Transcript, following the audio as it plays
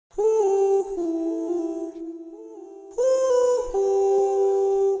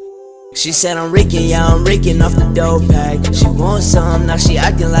She said I'm reeking, yeah, I'm reeking off the dope bag. She wants some, now she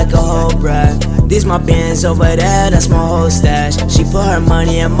acting like a whole brat. These my bands over there, that's my whole stash. She put her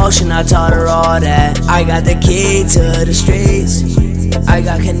money in motion, I taught her all that. I got the key to the streets, I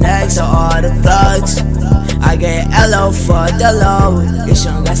got connects to all the plugs. I get LO for the low, it's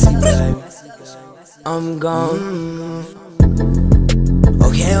young, I see babe. I'm gone.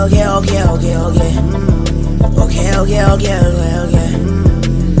 Okay.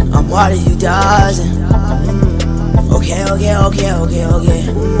 I'm water, you dozen. Okay. I'm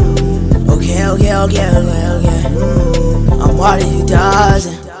water, you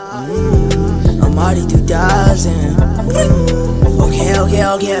dozen. I'm water, you dozen. Okay.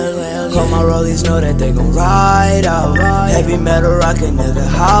 Call my rollies, know that they gon' ride out. Heavy metal rock a nigga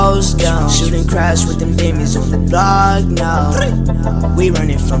house down. Shooting crash with them demons on the block now. We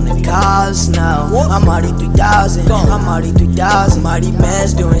running from the cops now. I'm already 3,000. I'm already 3,000. Mighty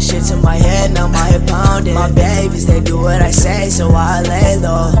mess doing shit to my head, now my head pounding. My babies, they do what I say, so I lay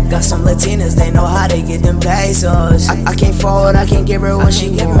low. Got some Latinas, they know how to get them pesos. I can't forward, I can't give her what she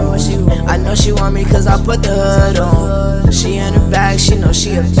want. I know she want me cause I put the hood on. She in her bag, she know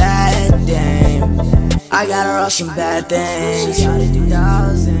she a bad dame. I got her off some bad things. She got it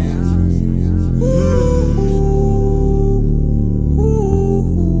 2000.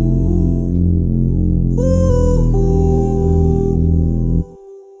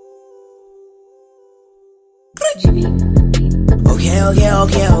 Okay.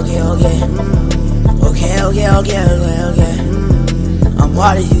 I'm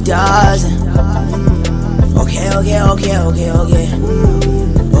water, you dozen. Okay.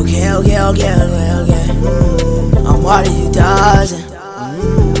 I'm water, you dozen.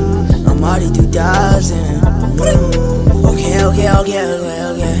 I'm water, you dozen. Okay.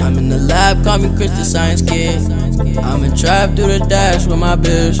 I'm in the lab, call me Chris the science kid. I'm in trap through the dash with my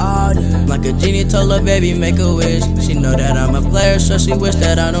bitch. Like a genie told her baby make a wish. She know that I'm a player, so she wish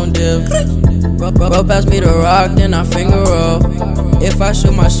that I don't dip. Bro, pass me the rock, then I finger roll. If I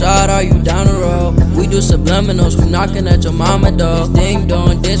shoot my shot, are you down the road? We do subliminals, we knocking at your mama door. Ding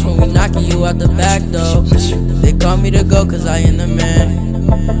dong ditch when we knocking you out the back door. They call me the GO cause I am the man.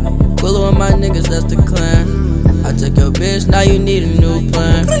 Quilla with my niggas, that's the clan. I took your bitch, now you need a new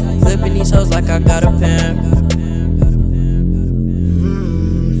plan. Flipping these hoes like I got a pen.